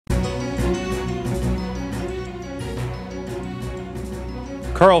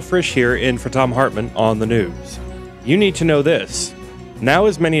Karl Frisch here in for Thom Hartmann on the news. You need to know this. Now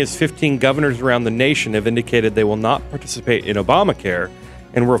as many as 15 governors around the nation have indicated they will not participate in Obamacare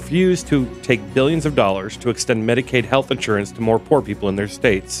and refuse to take billions of dollars to extend Medicaid health insurance to more poor people in their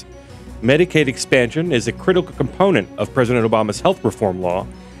states. Medicaid expansion is a critical component of President Obama's health reform law,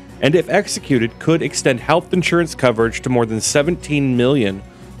 and if executed, could extend health insurance coverage to more than 17 million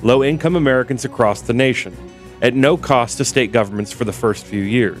low-income Americans across the nation, at no cost to state governments for the first few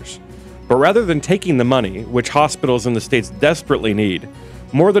years. But rather than taking the money, which hospitals in the states desperately need,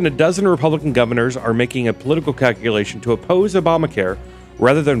 more than a dozen Republican governors are making a political calculation to oppose Obamacare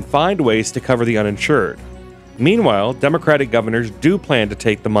rather than find ways to cover the uninsured. Meanwhile, Democratic governors do plan to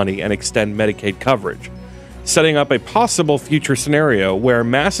take the money and extend Medicaid coverage, setting up a possible future scenario where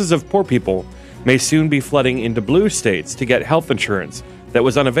masses of poor people may soon be flooding into blue states to get health insurance that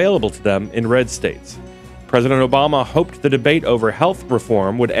was unavailable to them in red states. President Obama hoped the debate over health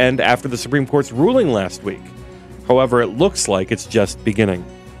reform would end after the Supreme Court's ruling last week. However, it looks like it's just beginning.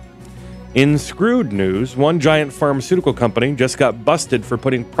 In screwed news, one giant pharmaceutical company just got busted for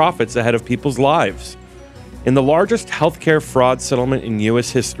putting profits ahead of people's lives. In the largest healthcare fraud settlement in U.S.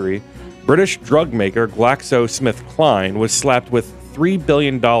 history, British drug maker GlaxoSmithKline was slapped with $3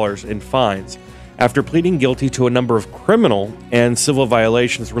 billion in fines after pleading guilty to a number of criminal and civil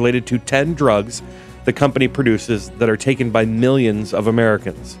violations related to 10 drugs the company produces that are taken by millions of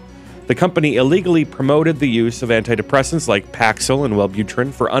Americans. The company illegally promoted the use of antidepressants like Paxil and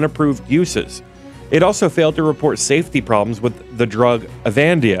Wellbutrin for unapproved uses. It also failed to report safety problems with the drug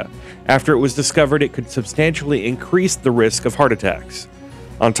Avandia after it was discovered it could substantially increase the risk of heart attacks.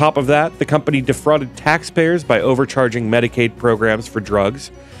 On top of that, the company defrauded taxpayers by overcharging Medicaid programs for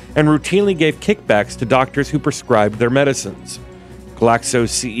drugs and routinely gave kickbacks to doctors who prescribed their medicines. Glaxo's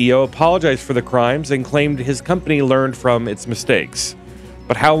CEO apologized for the crimes and claimed his company learned from its mistakes.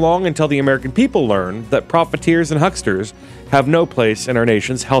 But how long until the American people learn that profiteers and hucksters have no place in our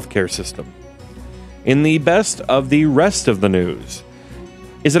nation's healthcare system? In the best of the rest of the news,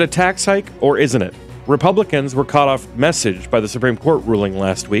 is it a tax hike or isn't it? Republicans were caught off message by the Supreme Court ruling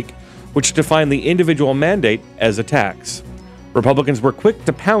last week, which defined the individual mandate as a tax. Republicans were quick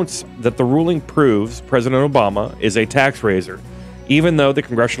to pounce that the ruling proves President Obama is a tax raiser, even though the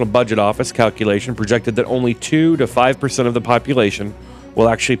Congressional Budget Office calculation projected that only 2 to 5% of the population will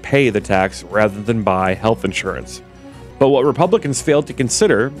actually pay the tax rather than buy health insurance. But what Republicans failed to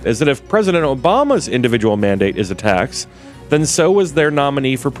consider is that if President Obama's individual mandate is a tax, then so was their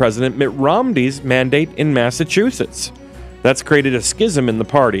nominee for president Mitt Romney's mandate in Massachusetts. That's created a schism in the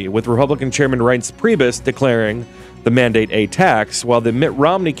party, with Republican Chairman Reince Priebus declaring the mandate a tax, while the Mitt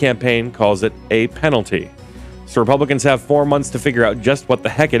Romney campaign calls it a penalty. So Republicans have 4 months to figure out just what the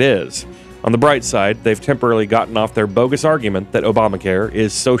heck it is. On the bright side, they've temporarily gotten off their bogus argument that Obamacare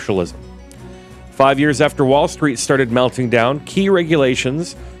is socialism. 5 years after Wall Street started melting down, key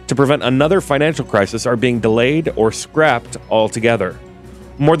regulations to prevent another financial crisis are being delayed or scrapped altogether.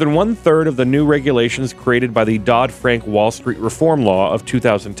 More than 1/3 of the new regulations created by the Dodd-Frank Wall Street Reform Law of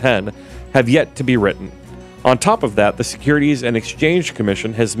 2010 have yet to be written. On top of that, the Securities and Exchange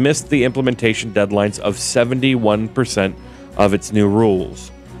Commission has missed the implementation deadlines of 71% of its new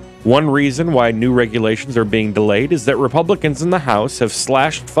rules. One reason why new regulations are being delayed is that Republicans in the House have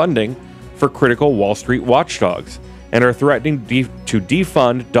slashed funding for critical Wall Street watchdogs and are threatening to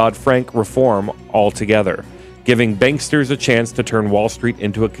defund Dodd-Frank reform altogether, giving banksters a chance to turn Wall Street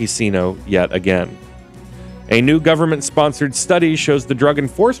into a casino yet again. A new government-sponsored study shows the Drug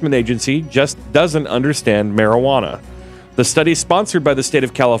Enforcement Agency just doesn't understand marijuana. The study, sponsored by the state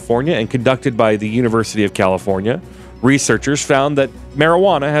of California and conducted by the University of California, researchers found that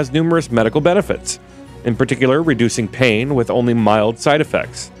marijuana has numerous medical benefits, in particular reducing pain with only mild side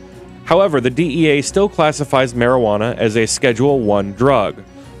effects. However, the DEA still classifies marijuana as a Schedule I drug,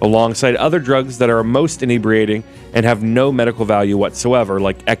 alongside other drugs that are most inebriating and have no medical value whatsoever,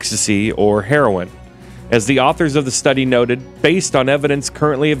 like ecstasy or heroin. As the authors of the study noted, based on evidence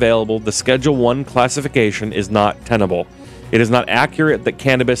currently available, the Schedule I classification is not tenable. It is not accurate that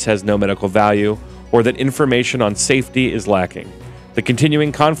cannabis has no medical value, or that information on safety is lacking. The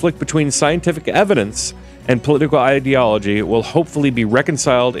continuing conflict between scientific evidence and political ideology will hopefully be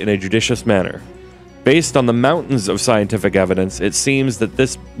reconciled in a judicious manner. Based on the mountains of scientific evidence, it seems that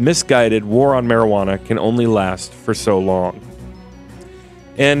this misguided war on marijuana can only last for so long.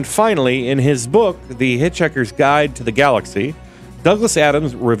 And finally, in his book, The Hitchhiker's Guide to the Galaxy, Douglas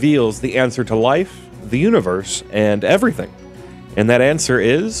Adams reveals the answer to life, the universe, and everything. And that answer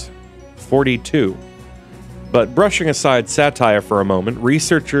is 42. But brushing aside satire for a moment,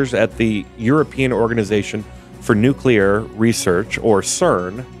 researchers at the European Organization for Nuclear Research, or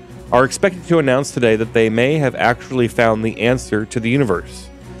CERN, are expected to announce today that they may have actually found the answer to the universe,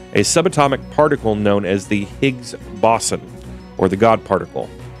 a subatomic particle known as the Higgs boson, or the God particle.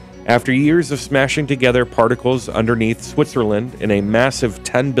 After years of smashing together particles underneath Switzerland in a massive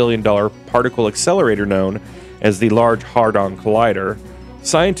 $10 billion particle accelerator known as the Large Hadron Collider,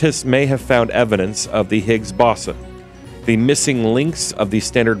 scientists may have found evidence of the Higgs boson, the missing links of the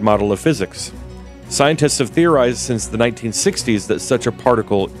standard model of physics. Scientists have theorized since the 1960s that such a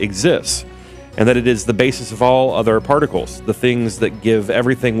particle exists, and that it is the basis of all other particles, the things that give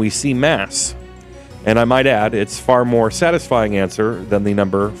everything we see mass. And I might add, it's far more satisfying answer than the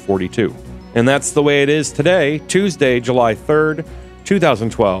number 42. And that's the way it is today, Tuesday, July 3rd,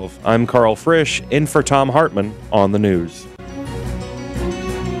 2012. I'm Karl Frisch, in for Thom Hartmann on the news.